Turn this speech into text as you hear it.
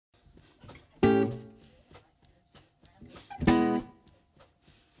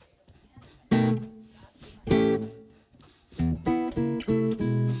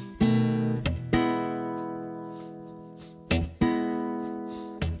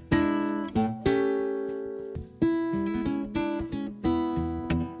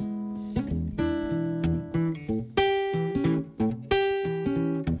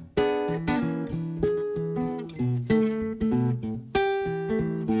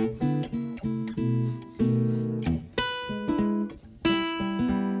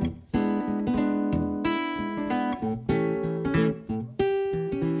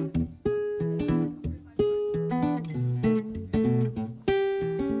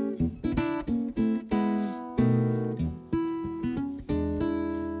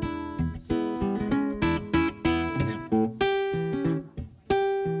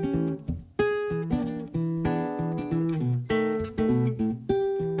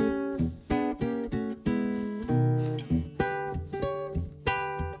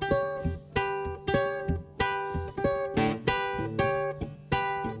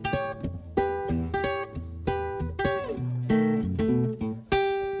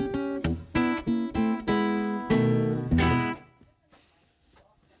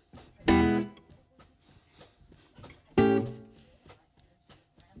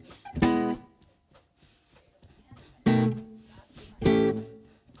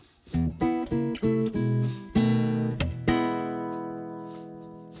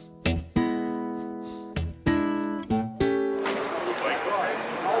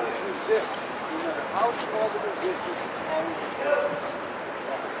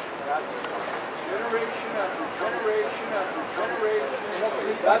Generation after generation after generation.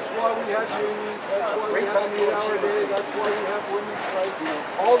 That's why we have unions, that's why we have an 8-hour day, that's why we have women's rights.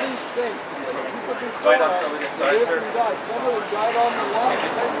 All these things. People can tell us they live and died. Some of them died on the line.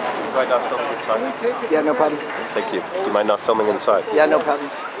 Do you mind not filming inside? Yeah, no problem. Thank you. Do you mind not filming inside? Yeah, no problem.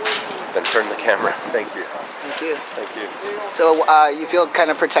 Then turn the camera. Thank you. Thank you. Thank you. So you feel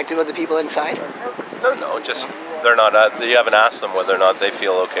kind of protected with the people inside? No, just they're not. You haven't asked them whether or not they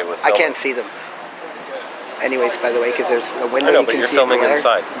feel okay with filming. I can't see them. Anyways, by the way, because there's a window. I know, you but can you're see filming there.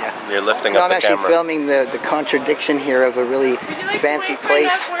 inside. Yeah. You're lifting no, up the camera. I'm actually filming the contradiction here of a really fancy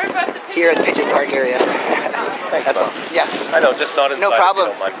place here at Pidgin Park area. Thanks, That's all. Yeah. I know, just not inside. No problem.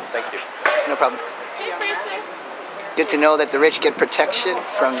 If you don't mind. Thank you. No problem. Good to know that the rich get protection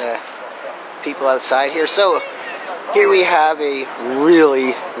from the people outside here. So here we have a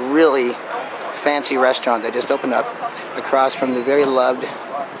really, really fancy restaurant that just opened up across from the very loved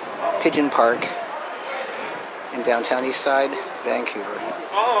Pidgin Park in downtown Eastside, Vancouver.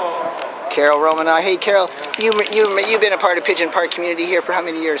 Carol Romanow. Hey Carol, you've been a part of Pidgin Park community here for how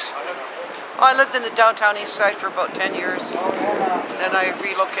many years? Oh, I lived in the downtown Eastside for about 10 years. Then I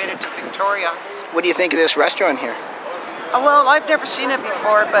relocated to Victoria. What do you think of this restaurant here? Well, I've never seen it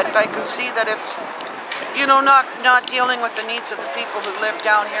before, but I can see that it's, you know, not dealing with the needs of the people who live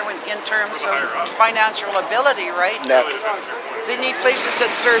down here in terms of financial ability, right? No. They need places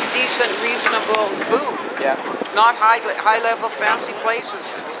that serve decent, reasonable food. Yeah. Not high-level fancy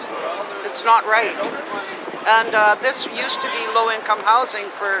places. It's not right. And this used to be low-income housing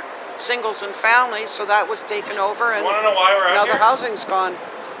for singles and families, so that was taken over, and wanna know why we're out now here? the housing's gone.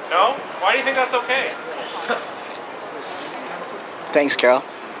 No? Why do you think that's okay? Thanks, Carol.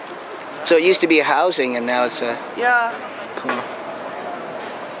 So it used to be a housing, and now it's a... Yeah. Cool.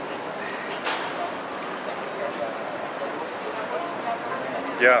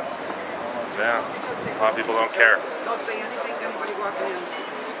 Yeah. A lot of people don't care. Don't say anything to anybody walking in.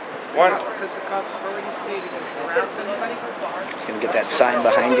 One. Because the cops have already stated if you harass anybody. Can get that sign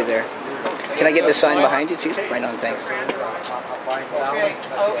behind you there. Can I get the sign behind you, too? Right on, thanks. Okay.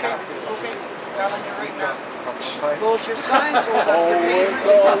 Telling you right now. Hold your signs over. It's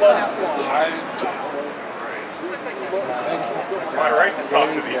all outside. It's my right to talk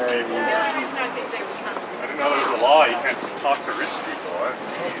to these people. I didn't know there was a law you can't talk to rich people.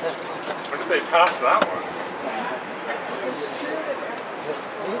 When did they pass that one?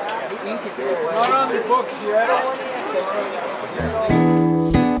 It's not on the books yet.